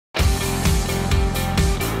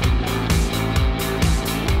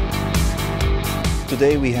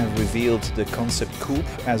Today we have revealed the Concept Coupe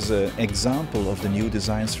as an example of the new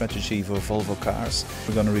design strategy for Volvo cars.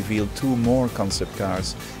 We're going to reveal two more concept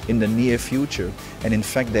cars in the near future, and in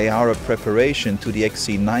fact they are a preparation to the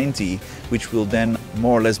XC90, which will then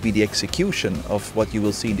more or less be the execution of what you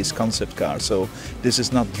will see in this concept car. So this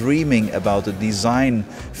is not dreaming about the design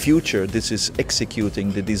future, this is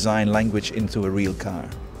executing the design language into a real car.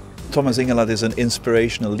 Thomas Ingelad is an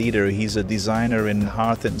inspirational leader. He's a designer in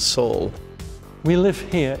heart and soul. We live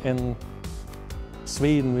here in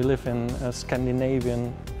Sweden, we live in a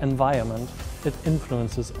Scandinavian environment. It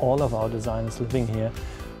influences all of our designers living here.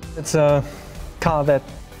 It's a car that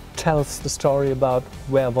tells the story about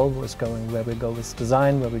where Volvo is going, where we go with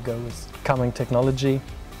design, where we go with coming technology.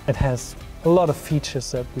 It has a lot of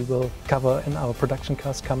features that we will cover in our production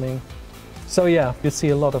cars coming. So yeah, you see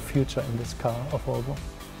a lot of future in this car of Volvo.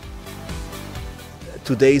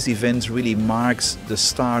 Today's event really marks the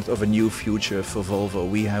start of a new future for Volvo.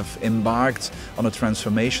 We have embarked on a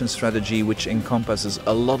transformation strategy which encompasses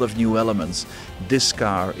a lot of new elements. This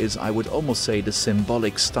car is, I would almost say, the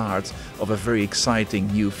symbolic start of a very exciting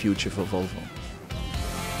new future for Volvo.